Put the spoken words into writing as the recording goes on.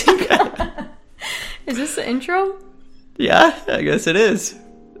Is this the intro? Yeah, I guess it is.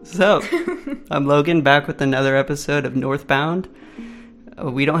 So, I'm Logan, back with another episode of Northbound.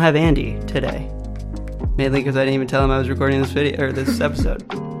 We don't have Andy today, mainly because I didn't even tell him I was recording this video or this episode.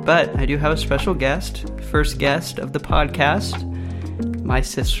 But I do have a special guest, first guest of the podcast, my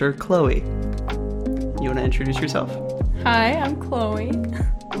sister Chloe. You want to introduce yourself? Hi, I'm Chloe.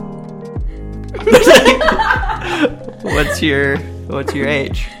 What's your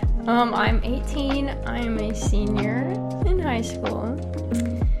age? I'm 18. I'm a senior in high school.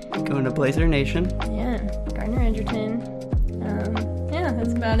 Going to Blazer Nation. Yeah, Gardner Edgerton. Yeah,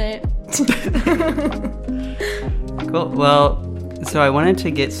 that's about it. Cool. Well, so I wanted to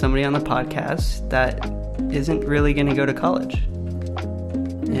get somebody on the podcast that isn't really going to go to college.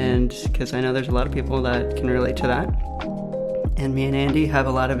 And because I know there's a lot of people that can relate to that. And me and Andy have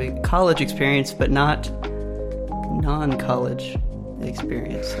a lot of college experience, but not non-college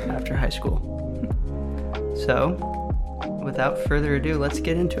experience after high school. So, without further ado, let's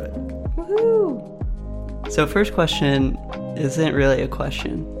get into it. Woohoo! So, first question isn't really a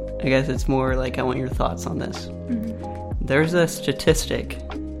question. I guess it's more like I want your thoughts on this. Mm-hmm. There's a statistic,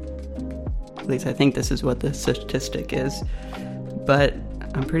 at least I think this is what the statistic is, but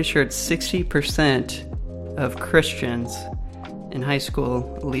I'm pretty sure it's 60% of Christians in high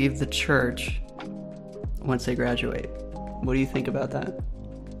school leave the church once they graduate. What do you think about that?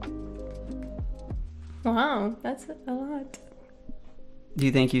 Wow, that's a lot. Do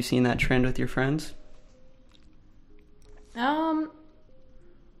you think you've seen that trend with your friends? I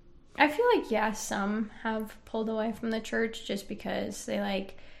feel like, yeah, some have pulled away from the church just because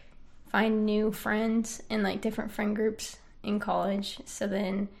they, find new friends and, different friend groups in college. So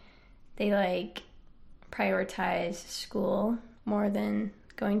then they, prioritize school more than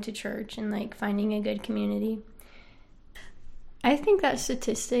going to church and, finding a good community. I think that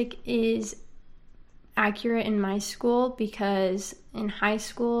statistic is accurate in my school because in high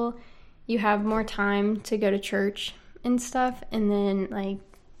school you have more time to go to church and stuff, and then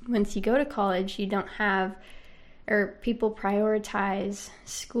once you go to college you don't have, or people prioritize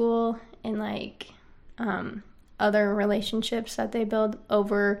school and other relationships that they build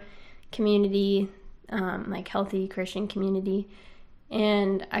over community, healthy Christian community.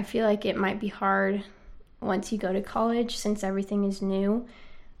 And I feel like it might be hard once you go to college, since everything is new.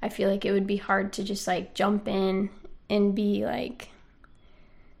 I feel like it would be hard to just jump in and be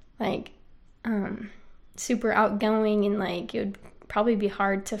super outgoing, and it would probably be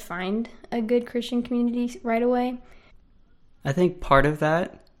hard to find a good Christian community right away. I think part of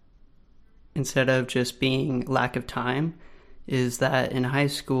that, instead of just being lack of time, is that in high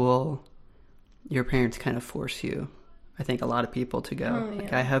school your parents kind of force you. I think a lot of people to go. Oh,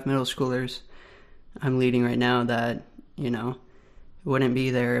 yeah. I have middle schoolers I'm leading right now that, wouldn't be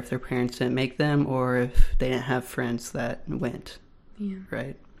there if their parents didn't make them, or if they didn't have friends that went. Yeah.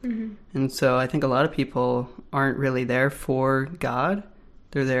 Right? Mm-hmm. And so I think a lot of people aren't really there for God.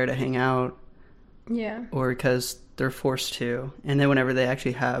 They're there to hang out. Yeah. Or because they're forced to. And then whenever they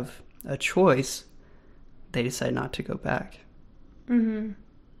actually have a choice, they decide not to go back. Mm-hmm.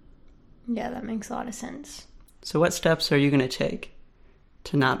 Yeah, that makes a lot of sense. So what steps are you going to take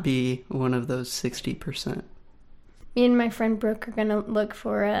to not be one of those 60%? Me and my friend Brooke are going to look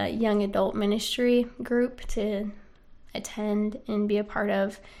for a young adult ministry group to attend and be a part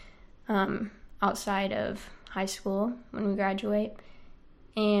of outside of high school when we graduate.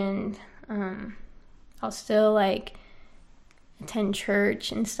 And I'll still attend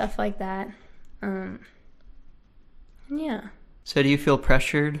church and stuff like that. Yeah. So do you feel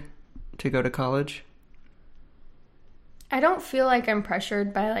pressured to go to college? I don't feel like I'm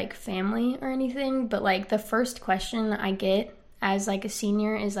pressured by family or anything, but the first question I get as a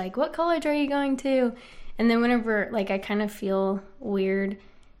senior is what college are you going to? And then whenever I kind of feel weird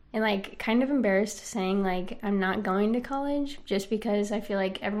and kind of embarrassed saying I'm not going to college, just because I feel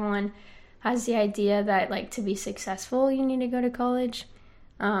like everyone has the idea that to be successful you need to go to college.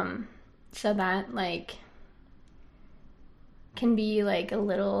 So that can be a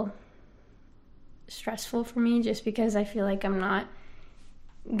little stressful for me, just because I feel like I'm not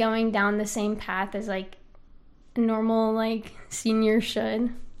going down the same path as a normal senior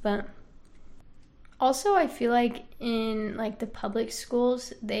should. But also I feel like in the public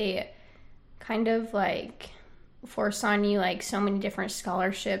schools they kind of force on you so many different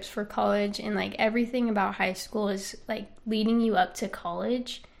scholarships for college, and everything about high school is leading you up to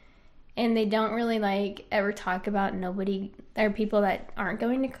college, and they don't really ever talk about nobody or people that aren't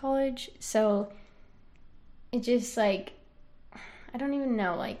going to college. So it just I don't even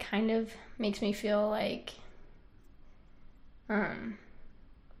know, kind of makes me feel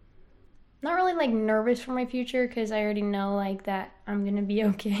not really like nervous for my future because I already know like that I'm gonna be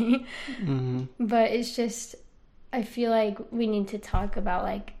okay. But it's just, I feel like we need to talk about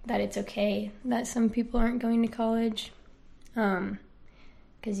like that it's okay that some people aren't going to college,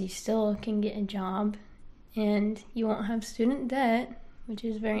 because you still can get a job and you won't have student debt, which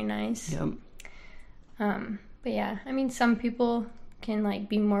is very nice. Yep. But yeah, I mean, some people can like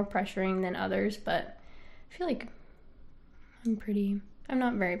be more pressuring than others, but I feel like I'm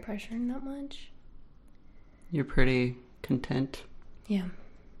not very pressuring that much. You're pretty content. Yeah.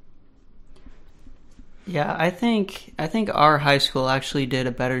 Yeah, I think our high school actually did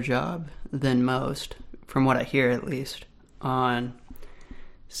a better job than most, from what I hear at least, on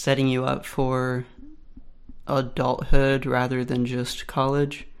setting you up for adulthood rather than just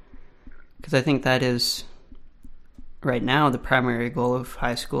college. Because I think that is, right now, the primary goal of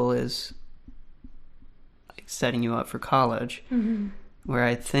high school is like setting you up for college. Where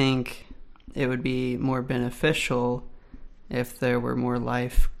I think it would be more beneficial if there were more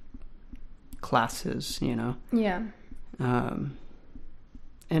life classes, you know? Yeah. And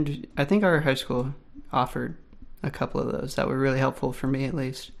I think our high school offered a couple of those that were really helpful for me, at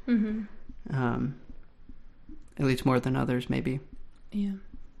least. At least more than others, maybe. Yeah.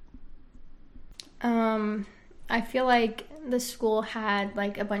 I feel like the school had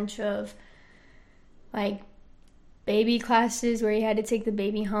like a bunch of like baby classes where you had to take the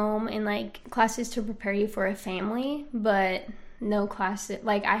baby home and like classes to prepare you for a family, but no classes.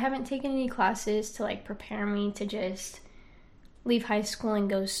 Like I haven't taken any classes to like prepare me to just leave high school and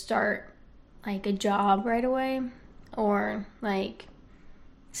go start like a job right away, or like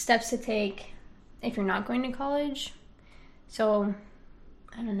steps to take if you're not going to college. So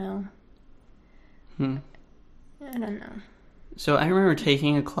I don't know. I don't know. So I remember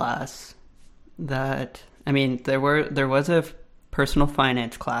taking a class that, I mean, there was a personal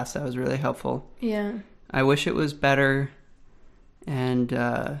finance class that was really helpful. Yeah. I wish it was better and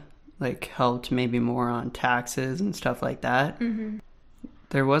like helped maybe more on taxes and stuff like that.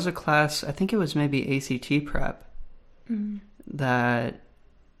 There was a class, I think it was maybe ACT prep, that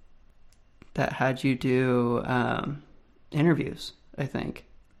had you do interviews, I think.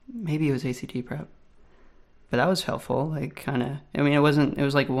 Maybe it was ACT prep. But that was helpful, like kind of, I mean, it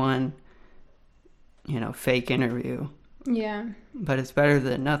was like one, fake interview. Yeah. But it's better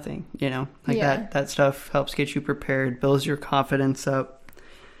than nothing, Like that stuff helps get you prepared, builds your confidence up.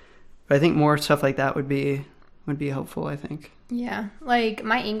 But I think more stuff like that would be helpful, I think. Yeah. Like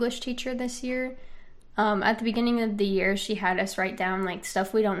my English teacher this year, at the beginning of the year, she had us write down like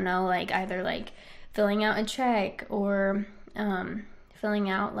stuff we don't know, like either like filling out a check or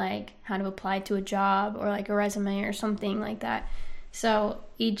filling out like how to apply to a job or like a resume or something like that. So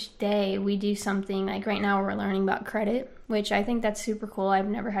each day we do something. Like right now we're learning about credit, which I think that's super cool. I've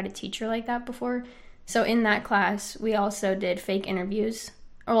never had a teacher like that before. So in that class we also did fake interviews.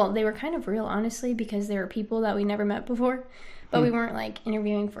 Well, they were kind of real, honestly, because they were people that we never met before, but we weren't like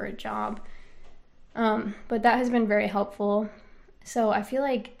interviewing for a job. But that has been very helpful. So I feel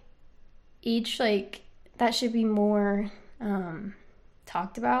like each like that should be more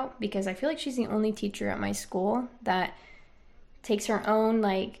talked about, because I feel like she's the only teacher at my school that takes her own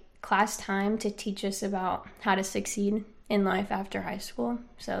like class time to teach us about how to succeed in life after high school.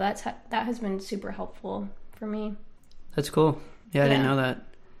 So that has been super helpful for me. That's cool. Yeah, I didn't know that.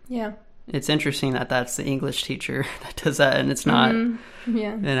 Yeah. It's interesting that that's the English teacher that does that, and it's not an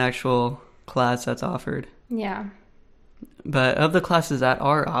actual class that's offered. Yeah. But of the classes that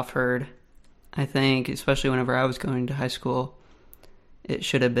are offered, I think, especially whenever I was going to high school, it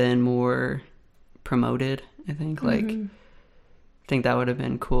should have been more promoted, I think. Like, I think that would have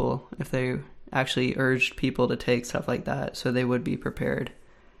been cool if they actually urged people to take stuff like that so they would be prepared.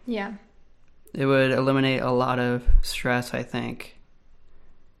 Yeah. It would eliminate a lot of stress, I think,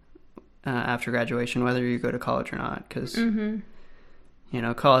 after graduation, whether you go to college or not. Because,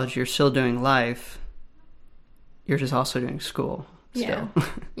 college, you're still doing life. You're just also doing school still. Yeah.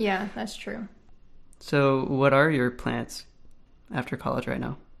 Yeah, that's true. So what are your plans after college right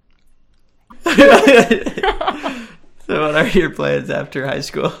now? So what are your plans after high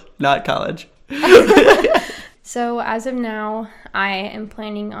school, not college? So as of now, I am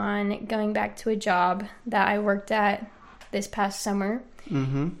planning on going back to a job that I worked at this past summer.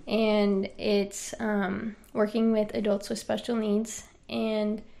 And it's working with adults with special needs.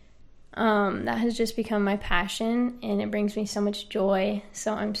 And that has just become my passion, and it brings me so much joy.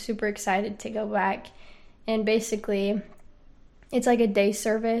 So I'm super excited to go back. And basically, it's like a day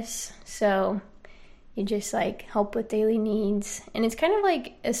service. So you just like help with daily needs. And it's kind of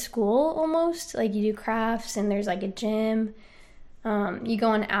like a school almost. Like you do crafts, and there's like a gym. You go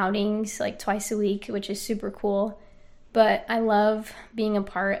on outings like twice a week, which is super cool. But I love being a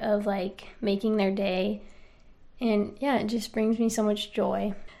part of like making their day. And yeah, it just brings me so much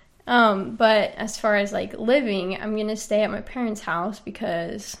joy. But as far as like living, I'm going to stay at my parents' house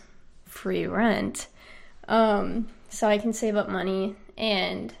because free rent. So I can save up money,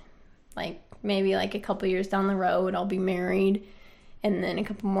 and like maybe like a couple years down the road, I'll be married, and then a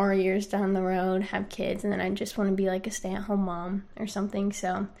couple more years down the road, have kids, and then I just want to be like a stay-at-home mom or something.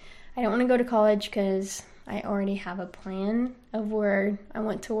 So I don't want to go to college because I already have a plan of where I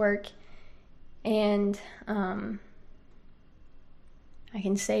want to work, and I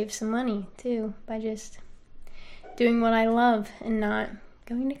can save some money too by just doing what I love and not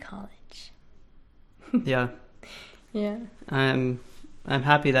going to college. Yeah. Yeah. I'm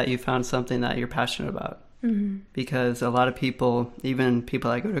happy that you found something that you're passionate about. Mm-hmm. Because a lot of people, even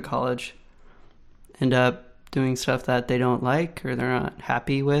people that go to college, end up doing stuff that they don't like or they're not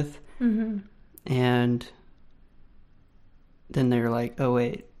happy with. Mm-hmm. And then they're like, oh,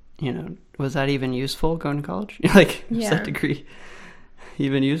 wait, was that even useful going to college? Like, is that degree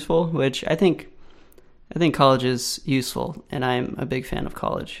even useful? Which I think college is useful, and I'm a big fan of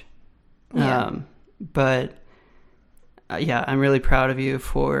college. Yeah. But yeah, I'm really proud of you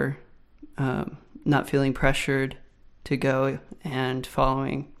for not feeling pressured to go and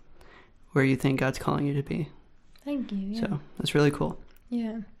following where you think God's calling you to be. Thank you. Yeah. So that's really cool.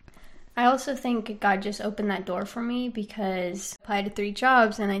 Yeah. I also think God just opened that door for me because I applied to 3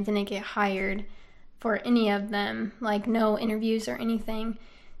 jobs and I didn't get hired for any of them, like no interviews or anything.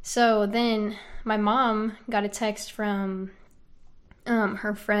 So then my mom got a text from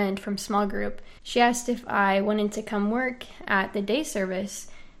her friend from small group. She asked if I wanted to come work at the day service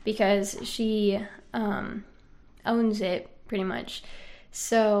because she owns it pretty much.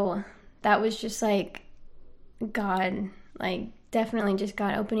 So that was just like God, like definitely just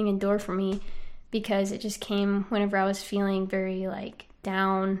God opening a door for me, because it just came whenever I was feeling very like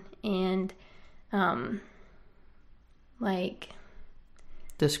down and like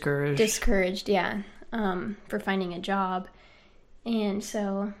discouraged, yeah, for finding a job. And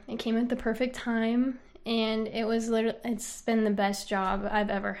so it came at the perfect time, and it's been the best job I've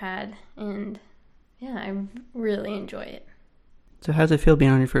ever had, and yeah, I really enjoy it. So how's it feel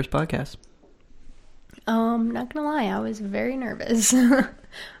being on your first podcast? Not gonna lie, I was very nervous,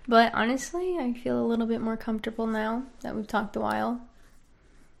 but honestly, I feel a little bit more comfortable now that we've talked a while.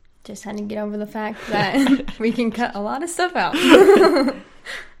 Just had to get over the fact that we can cut a lot of stuff out.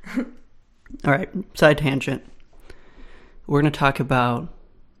 All right, side tangent. We're going to talk about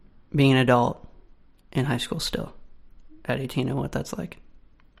being an adult in high school still at 18 and what that's like.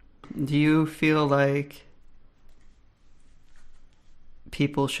 Do you feel like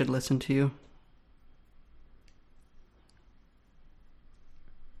people should listen to you?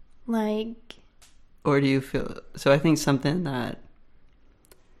 Like... Or do you feel... So I think something that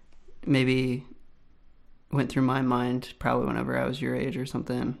maybe went through my mind probably whenever I was your age or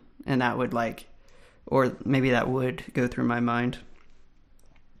something, and that would like... Or maybe that would go through my mind,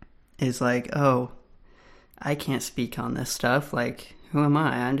 is like, oh, I can't speak on this stuff. Like, who am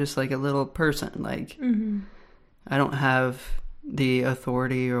I? I'm just like a little person. Like, I don't have the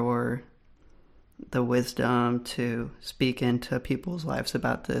authority or the wisdom to speak into people's lives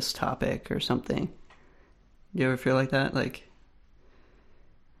about this topic or something. Do you ever feel like that? Like,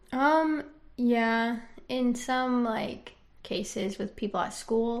 yeah, in some like cases with people at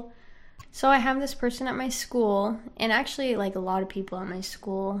school. So I have this person at my school, and actually like a lot of people at my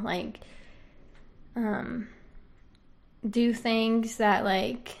school like do things that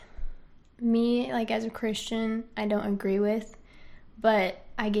like me, like as a Christian, I don't agree with, but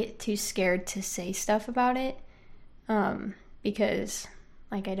I get too scared to say stuff about it because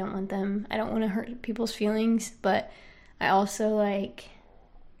like I don't want to hurt people's feelings, but I also like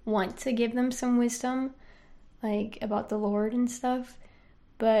want to give them some wisdom like about the Lord and stuff,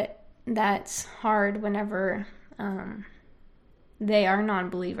 but that's hard whenever they are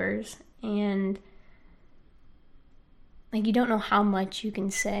non-believers, and like you don't know how much you can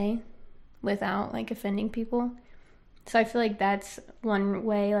say without like offending people. So I feel like that's one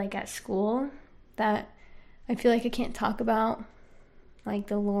way, like at school, that I feel like I can't talk about like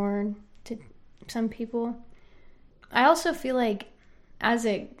the Lord to some people. I also feel like I'm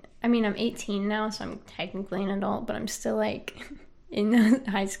 18 now, so I'm technically an adult, but I'm still like in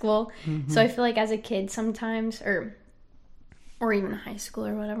high school. Mm-hmm. So I feel like as a kid sometimes, or even high school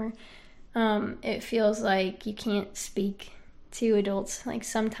or whatever, it feels like you can't speak to adults like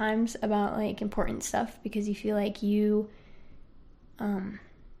sometimes about like important stuff because you feel like you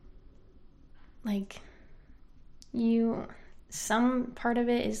some part of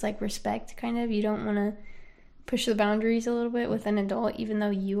it is like respect, kind of. You don't want to push the boundaries a little bit with an adult, even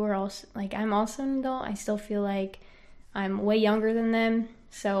though you are also, like, I'm also an adult. I still feel like I'm way younger than them,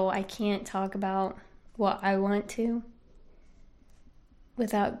 so I can't talk about what I want to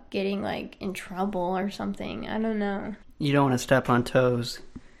without getting, like, in trouble or something. I don't know. You don't want to step on toes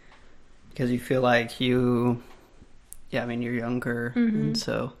because you feel like you're younger, and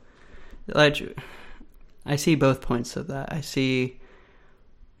so, like, I see both points of that. I see,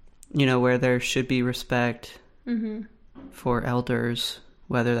 where there should be respect for elders,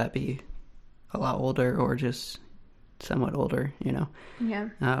 whether that be a lot older or just somewhat older, Yeah.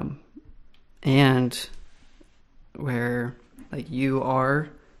 And where, like, you are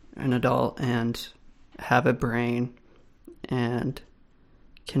an adult and have a brain and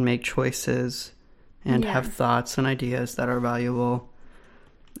can make choices and have thoughts and ideas that are valuable.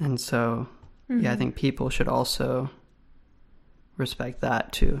 And so, I think people should also respect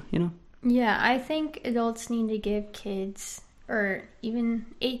that too, Yeah, I think adults need to give kids, or even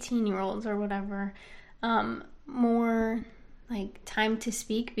 18-year-olds or whatever, more, like, time to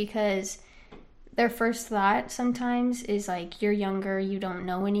speak, because their first thought sometimes is, like, you're younger, you don't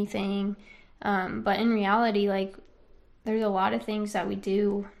know anything. But in reality, like, there's a lot of things that we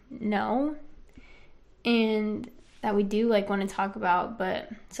do know and that we do, like, want to talk about, but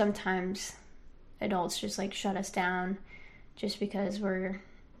sometimes adults just, like, shut us down just because we're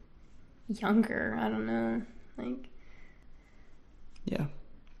younger. I don't know. Like, yeah.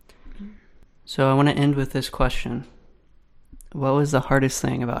 So I want to end with this question. What was the hardest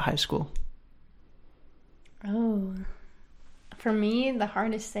thing about high school? Oh, for me, the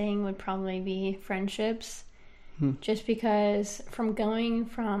hardest thing would probably be friendships. Just because from going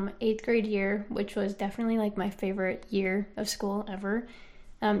from 8th grade year, which was definitely, like, my favorite year of school ever,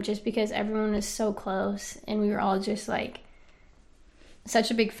 just because everyone was so close and we were all just, like, such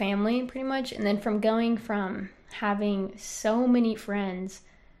a big family pretty much. And then from going from having so many friends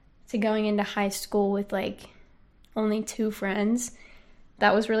to going into high school with, like, only 2 friends,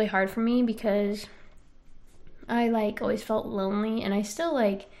 that was really hard for me because I, like, always felt lonely, and I still,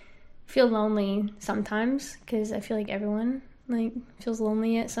 like, feel lonely sometimes because I feel like everyone, like, feels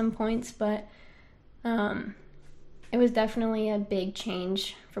lonely at some points, but it was definitely a big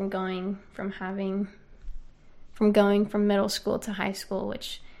change from going from middle school to high school,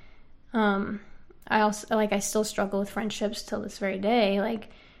 which I still struggle with friendships till this very day. Like,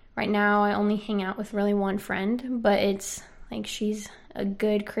 right now I only hang out with really one friend, but it's like she's a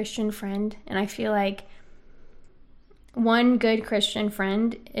good Christian friend, and I feel like one good Christian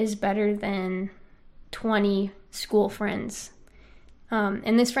friend is better than 20 school friends.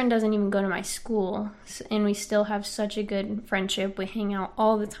 And this friend doesn't even go to my school, and we still have such a good friendship. We hang out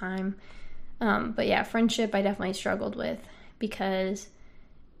all the time. But yeah, friendship I definitely struggled with because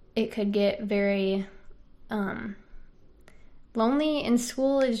it could get very lonely, and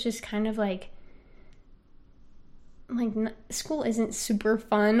school is just kind of like school isn't super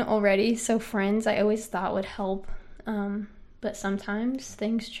fun already, so friends I always thought would help. But sometimes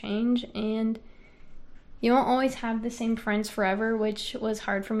things change and you won't always have the same friends forever, which was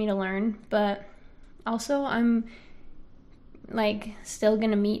hard for me to learn. But also I'm, like, still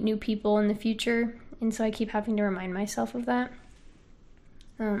gonna meet new people in the future, and so I keep having to remind myself of that.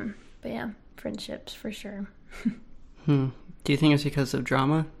 But yeah, friendships for sure. Do you think it's because of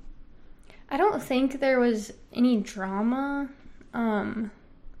drama? I don't think there was any drama.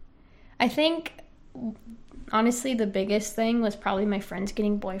 I think, honestly, the biggest thing was probably my friends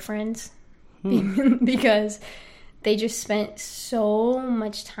getting boyfriends because they just spent so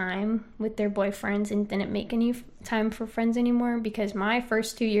much time with their boyfriends and didn't make any time for friends anymore. Because my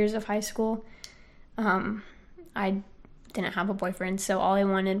first 2 years of high school, I didn't have a boyfriend, so all I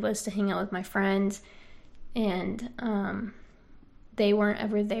wanted was to hang out with my friends, and they weren't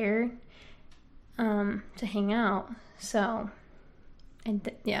ever there to hang out. So,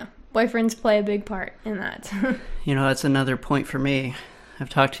 boyfriends play a big part in that. That's another point for me. I've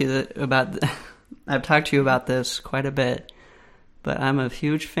talked to you about this quite a bit, but I'm a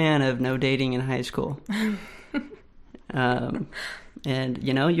huge fan of no dating in high school. And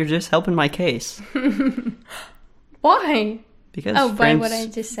you're just helping my case. Why? Because by what I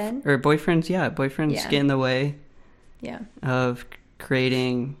just said? Or boyfriends get in the way of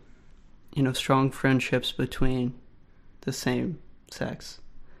creating, strong friendships between the same sex,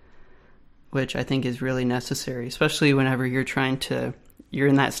 which I think is really necessary, especially whenever you're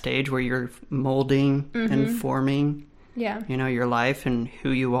in that stage where you're molding and forming, your life and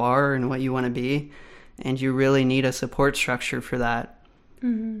who you are and what you want to be. And you really need a support structure for that.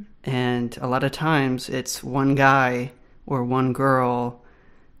 Mm-hmm. And a lot of times it's one guy or one girl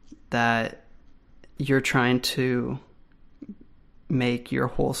that you're trying to make your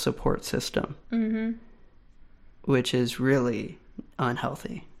whole support system, Mm-hmm. which is really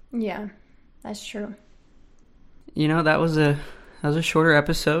unhealthy. Yeah, that's true. You know, that was a shorter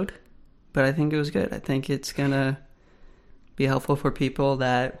episode, but I think it was good. I think it's gonna be helpful for people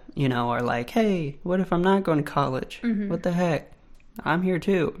that, you know, are like, hey, what if I'm not going to college? Mm-hmm. What the heck? I'm here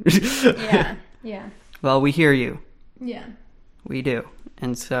too. Yeah. Well, we hear you. Yeah. We do.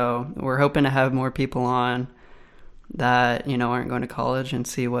 And so we're hoping to have more people on that, you know, aren't going to college and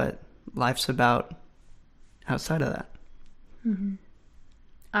see what life's about outside of that. Mm-hmm.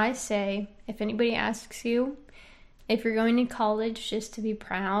 I say, if anybody asks you if you're going to college, just to be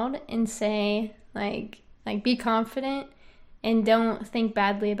proud and say, like be confident and don't think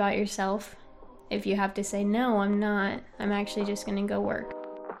badly about yourself. If you have to say, no, I'm not. I'm actually just going to go work.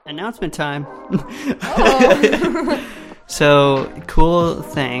 Announcement time. Oh. So, cool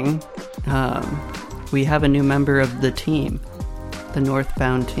thing. We have a new member of the team, the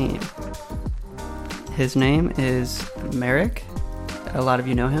Northbound team. His name is Merrick. A lot of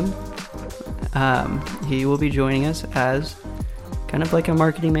you know him. He will be joining us as kind of like a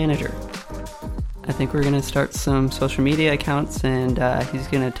marketing manager. I think we're going to start some social media accounts, and he's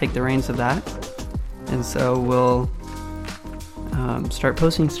going to take the reins of that. And so we'll start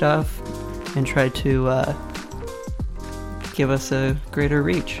posting stuff and try to give us a greater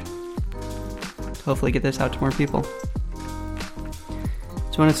reach. Hopefully get this out to more people.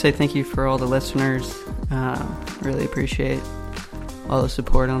 Just want to say thank you for all the listeners. Really appreciate all the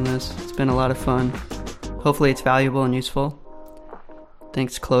support on this. It's been a lot of fun. Hopefully it's valuable and useful.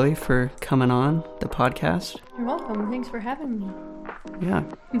 Thanks, Chloe, for coming on the podcast. You're welcome. Thanks for having me. Yeah.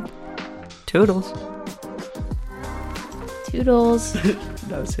 Toodles. Toodles.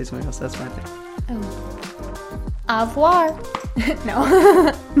 No, say something else. That's my thing. Oh. Au revoir.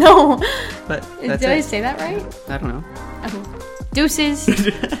 No. No. But Did that's I it. say that right? I don't know. Oh. Deuces.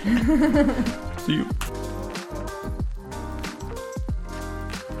 See you.